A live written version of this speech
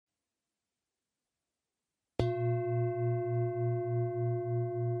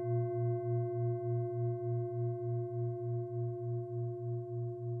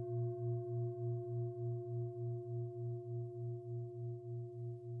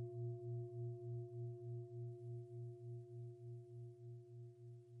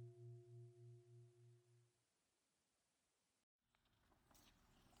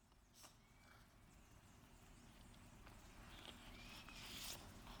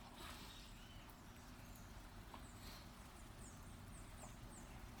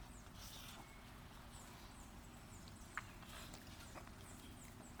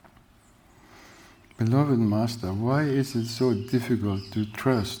Beloved Master, why is it so difficult to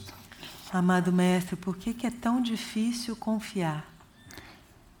trust? Amado Mestre, por que é tão difícil confiar?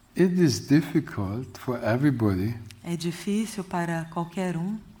 It is difficult for everybody É difícil para qualquer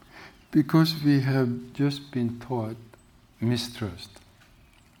um, because we have just been taught mistrust.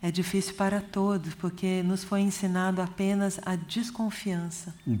 é difícil para todos, porque nos foi ensinado apenas a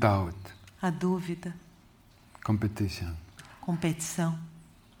desconfiança, Doubt, a dúvida, competition. competição.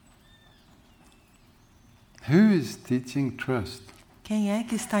 Who is teaching trust? Quem é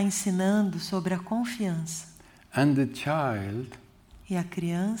que está ensinando sobre a confiança? And the child, E a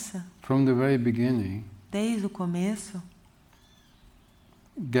criança, from the very beginning, desde o começo,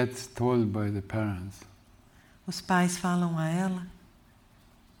 gets told by the parents, os pais falam a ela: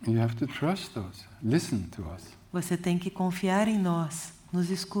 you have to trust us, listen to us. você tem que confiar em nós, nos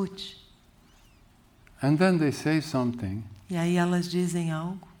escute. And then they say something, E aí elas dizem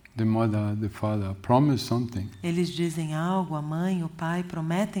algo, the mother, the father promise something, eles dizem algo, a mãe, o pai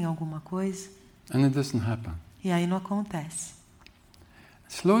prometem alguma coisa, and it doesn't happen. e aí não acontece.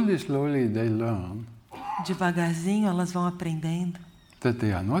 Slowly, slowly they learn Devagarzinho elas vão aprendendo that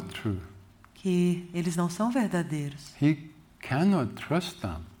they are not true. que eles não são verdadeiros, He cannot trust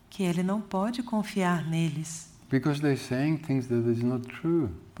them que ele não pode confiar neles, because they're saying things that is not true.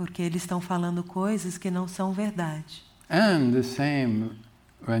 porque eles estão falando coisas que não são verdade. And the same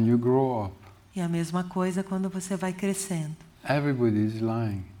when you grow up. E a mesma coisa quando você vai crescendo. Everybody is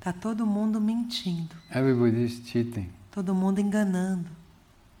lying. Tá todo mundo mentindo, Everybody is cheating. todo mundo enganando.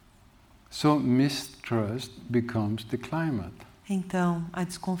 So mistrust becomes the climate. Então, a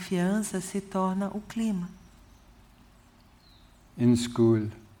desconfiança se torna o clima. In school,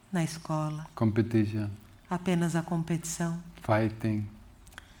 Na escola, competition, apenas a competição, fighting,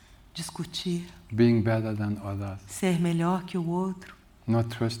 discutir, being better than others, ser melhor que o outro, not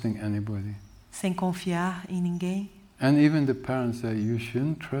trusting anybody. sem confiar em ninguém. And even the parents say you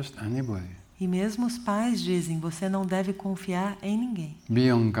shouldn't trust anybody. E mesmo os pais dizem, você não deve confiar em ninguém.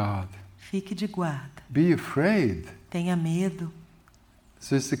 Be on guard. Fique de guarda, Be afraid. tenha medo.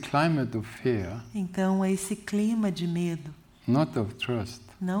 So it's the climate of fear, Então é esse clima de medo, not of trust,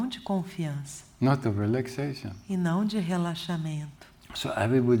 não de confiança not of relaxation. e não de relaxamento. So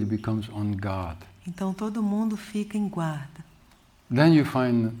everybody becomes on guard. Então todo mundo fica em guarda. Then you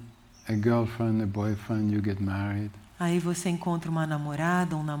find a girlfriend, a boyfriend, you get married. Aí você encontra uma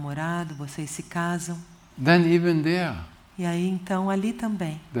namorada, um namorado, vocês se casam. Then even there, E aí então ali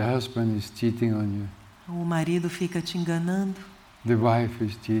também, the husband is cheating on you. o marido fica te enganando, The wife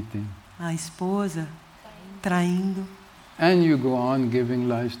is cheating. a esposa traindo, And you go on giving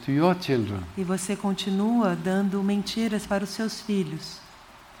lies to your children. e você continua dando mentiras para os seus filhos.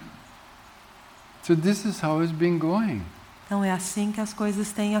 So this is how it's been going. Então é assim que as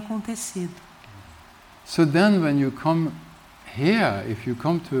coisas têm acontecido. So then when you come here, if you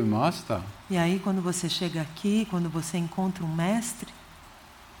come to a master, E aí quando você chega aqui, quando você encontra um mestre,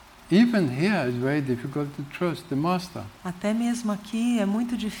 even here it's very difficult to trust the master. até mesmo aqui é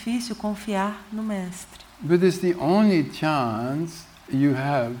muito difícil confiar no mestre. But it's the only chance you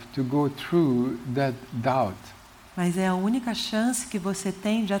have to go through that doubt, Mas é a única chance que você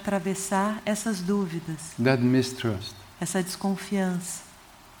tem de atravessar essas dúvidas, that mistrust. essa desconfiança.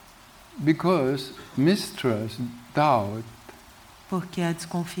 Because mistrust, doubt, Porque a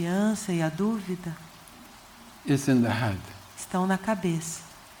desconfiança e a dúvida is in the head, estão na cabeça.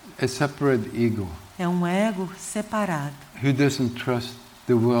 a separate ego É um ego separado, who doesn't trust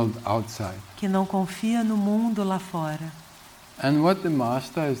the world outside. que não confia no mundo lá fora. And what the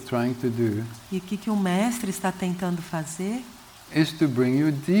master is trying to do E o que o mestre está tentando fazer is to bring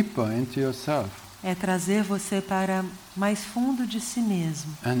you deeper into yourself. é trazer você para mais fundo de si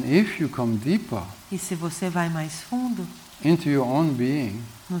mesmo. And if you come deeper E se você vai mais fundo, into your own being,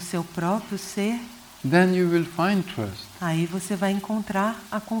 no seu próprio ser, then you will find trust. aí você vai encontrar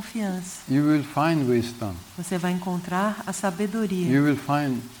a confiança. You will find wisdom. Você vai encontrar a sabedoria. You will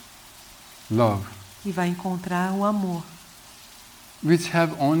find love, E vai encontrar o amor, which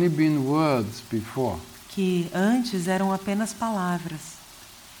have only been words before. que antes eram apenas palavras.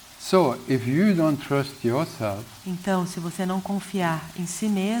 So, if you don't trust yourself, Então, se você não confiar em si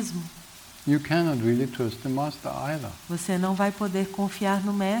mesmo, you cannot really trust the master either. você não vai poder confiar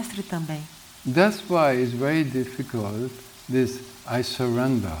no mestre também. That's why it's very difficult, this I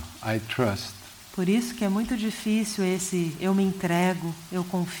surrender, I trust. Por isso que é muito difícil esse eu me entrego, eu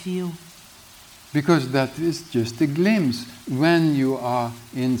confio. Because that is just a glimpse when you are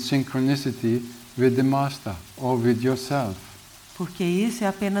in synchronicity with the master or with yourself. Porque isso é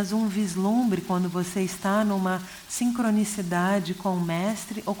apenas um vislumbre quando você está numa sincronicidade com o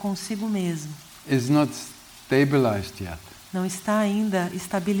mestre ou consigo mesmo. is not stabilized yet. não está ainda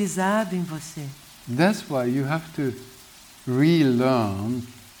estabilizado em você. That's why you have to relearn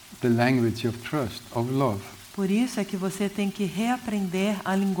the language of trust, of love. Por isso é que você tem que reaprender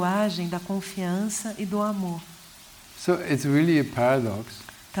a linguagem da confiança e do amor. So it's really a paradox,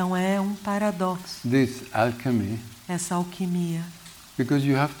 Então é um paradoxo, this alchemy, essa alquimia, because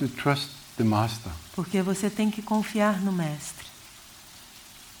you have to trust the master. porque você tem que confiar no Mestre.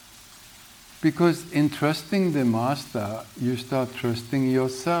 Because in trusting the master, you start trusting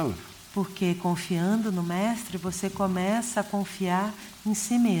yourself. Porque confiando no Mestre, você começa a confiar em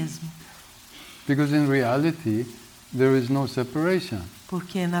si mesmo. Because in reality, there is no separation.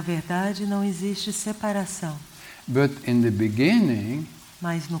 Porque, na verdade, não existe separação. But in the beginning,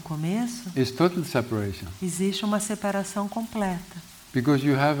 Mas no começo, is total separation. existe uma separação completa. Because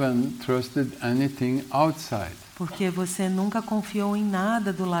you haven't trusted anything outside. Porque você nunca confiou em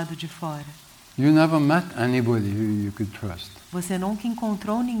nada do lado de fora. You never met anybody who you could trust, Você nunca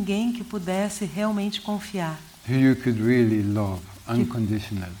encontrou ninguém que pudesse realmente confiar. who you could really love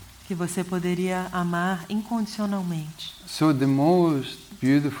unconditionally. Que você poderia amar incondicionalmente. So the most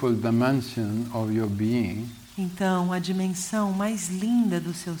beautiful dimension of your being Então, a dimensão mais linda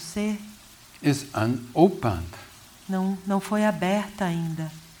do seu ser is unopened. não foi aberta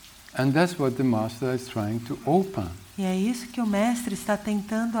ainda. And that's what the master is trying to open. E é isso que o Mestre está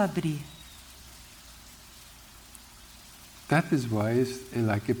tentando abrir. That is why it's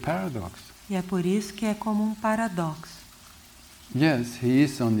like a paradox. E é por isso que é como um paradoxo. Yes, he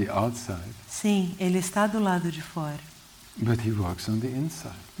is on the outside, Sim, ele está do lado de fora, but he works on the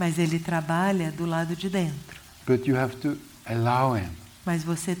inside. mas ele trabalha do lado de dentro. But you have to allow him. Mas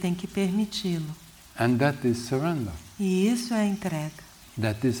você tem que permiti-lo. And that is surrender. E isso é a entrega.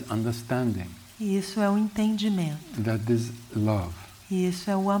 That is understanding. E isso é o entendimento. That is love. E isso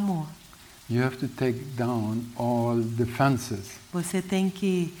é o amor. You have to take down all defenses. Você tem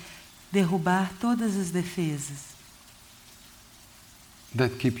que derrubar todas as defesas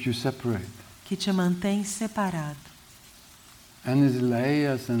That keep you separate. que te mantêm separado. And it's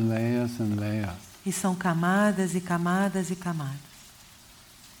layers and layers and layers. E são camadas e camadas e camadas.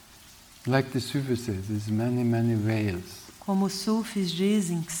 Like the Sufi says, there's many, many veils. Como os sufis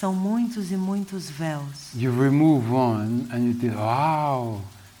dizem, que são muitos e muitos véus. You remove one and you think, wow,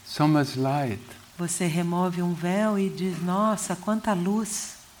 so much light. Você remove um véu e diz, nossa, quanta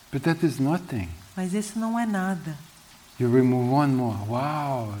luz. But that is nothing. Mas isso não é nada. You remove one more,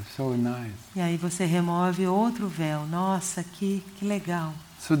 wow, so nice. E aí você remove outro véu. Nossa, que legal.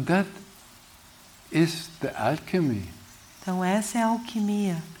 So that is the alchemy. Então essa é a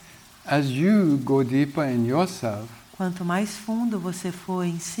alquimia. As you go deeper in yourself, Quanto mais fundo você for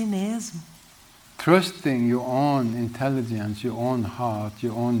em si mesmo, trusting your own intelligence, your own heart,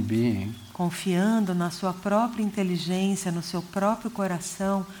 your own being, confiando na sua própria inteligência, no seu próprio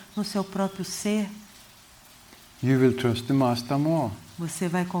coração, no seu próprio ser, you will trust the master more. você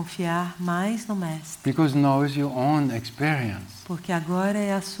vai confiar mais no Mestre. Because now is your own experience. Porque agora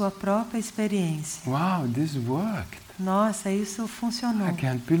é a sua própria experiência. Wow, this worked. Nossa, isso funcionou. I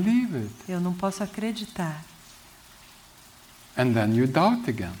can't believe it. Eu não posso acreditar. And then you doubt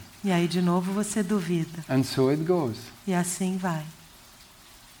again. E aí de novo você duvida. And so it goes. E assim vai.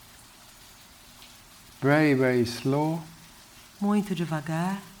 Very, very slow Muito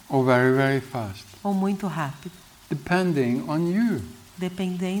devagar or very, very fast. ou muito rápido. Depending on you.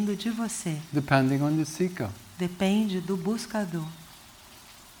 Dependendo de você. Depending on the seeker. Depende do buscador.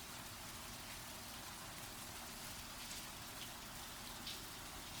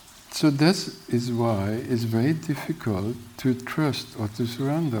 So this is why it's very difficult to trust or to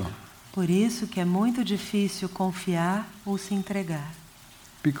surrender. Por isso que é muito difícil confiar ou se entregar.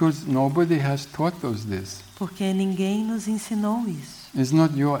 Because nobody has taught us this. Porque ninguém nos ensinou isso. It's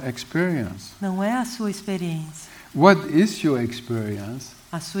not your experience. Não é a sua experiência. What is your experience?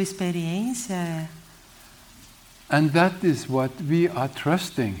 A sua experiência é... And that is what we are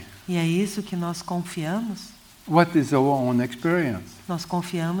trusting. E é isso que nós confiamos? What is our own experience? Nós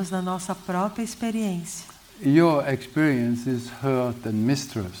confiamos na nossa própria experiência. Your experience is hurt and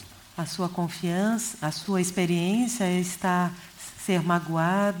mistrust. A sua confiança, a sua experiência está ser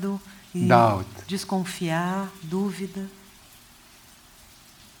magoado e Doubt. desconfiar, dúvida.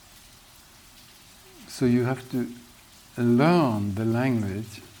 So you have to learn the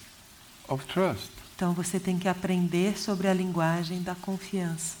language of trust. Então você tem que aprender sobre a linguagem da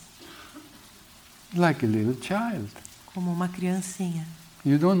confiança, Like a little child. como uma criancinha.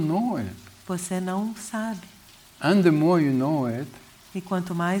 You don't know it. Você não sabe. And the more you know it, E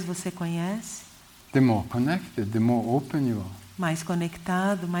quanto mais você conhece, the more connected, the more open you are. mais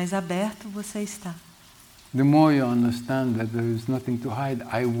conectado, mais aberto você está. The more you understand that there is nothing to hide,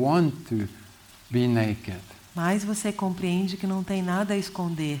 I want to be naked. Mais você compreende que não tem nada a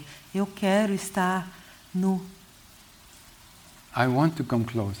esconder. Eu quero estar nu. I want to come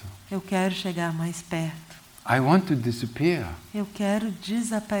closer. Eu quero chegar mais perto. I want to disappear. Eu quero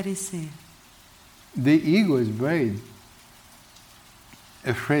desaparecer. The ego is very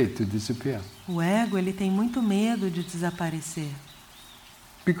afraid to disappear. O ego, ele tem muito medo de desaparecer.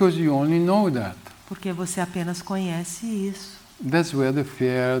 Because you only know that. Porque você apenas conhece isso. That's where the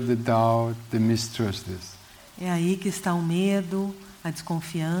fear, the doubt, the mistrust is. É aí que está o medo, a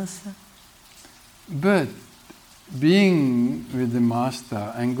desconfiança. But being with the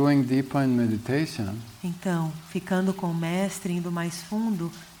Master and going deeper in meditation, Então, ficando com o mestre, indo mais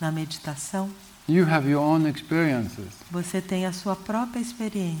fundo na meditação, you have your own experiences você tem a sua própria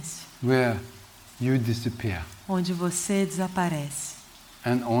experiência, where you disappear onde você desaparece.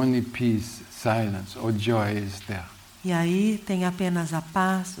 and only peace, silence or joy is there. E aí tem apenas a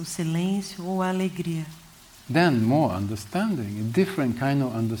paz, o silêncio ou a alegria. Then more understanding, a different kind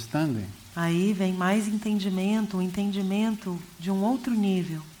of understanding, Aí vem mais entendimento, um entendimento de um outro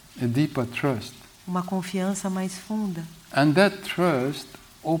nível, a deeper trust. uma confiança mais funda. And that trust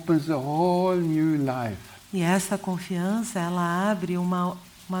opens a whole new life. E essa confiança, ela abre uma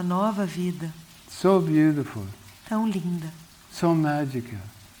nova vida, So beautiful, tão linda, so magical.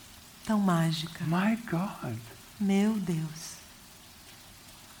 tão mágica. My God. Meu Deus.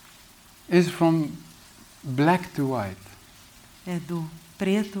 It's from black to white. É do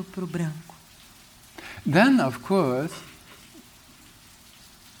preto para o branco. Then, of course,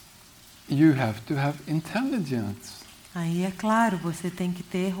 you have to have intelligence. Aí é claro, você tem que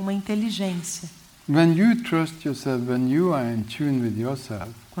ter uma inteligência. When you trust yourself, when you are in tune with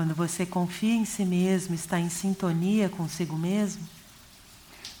yourself, Quando você confia em si mesmo, está em sintonia consigo mesmo,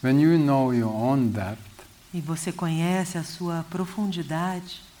 when you know your own depth, e você conhece a sua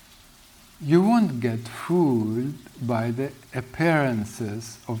profundidade, you won't get fooled by the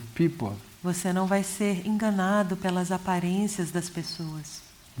appearances of people, você não vai ser enganado pelas aparências das pessoas,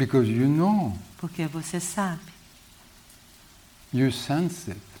 because you know, porque você sabe, you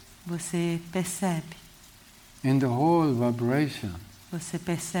sense it você percebe, in the whole vibration. você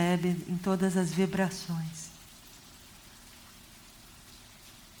percebe em todas as vibrações.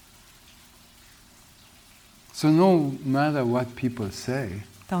 So no matter what people say,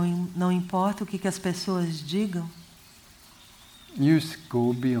 Então, não importa o que as pessoas digam, you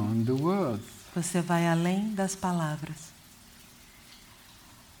go beyond the words. você vai além das palavras.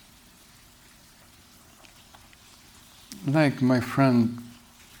 Like my friend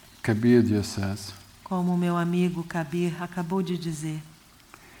Kabir just says, Como o meu amigo Kabir acabou de dizer,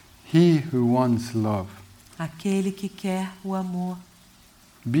 he who wants love, aquele que quer o amor,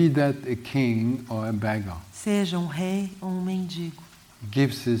 be that a king or a beggar, seja um rei ou um mendigo,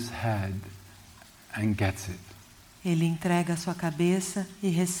 gives his head and gets it. ele entrega a sua cabeça e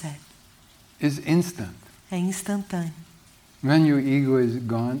recebe. It's instant. É instantâneo. When your ego is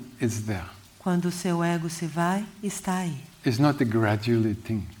gone, it's there. Quando o seu ego se vai, está aí. It's not a gradually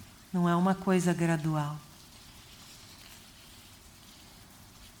thing. Não é uma coisa gradual.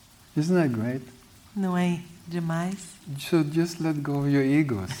 Isn't that great? Não é demais? So just let go of your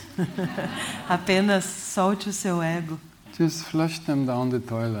egos. Apenas solte o seu ego. Just flush them down the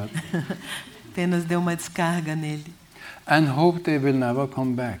toilet Apenas dê uma descarga nele. and hope they will never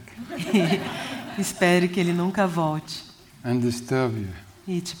come back E espere que ele nunca volte and disturb you.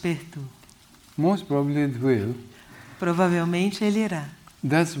 e te perturbe. Most probably it will. Provavelmente ele irá.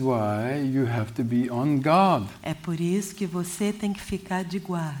 That's why you have to be on guard. É por isso que você tem que ficar de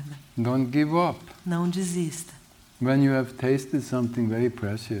guarda. Don't give up. Não desista. When you have tasted something very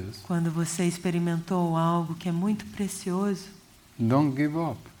precious, Quando você experimentou algo que é muito precioso, don't give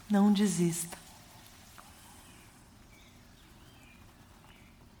up. não desista.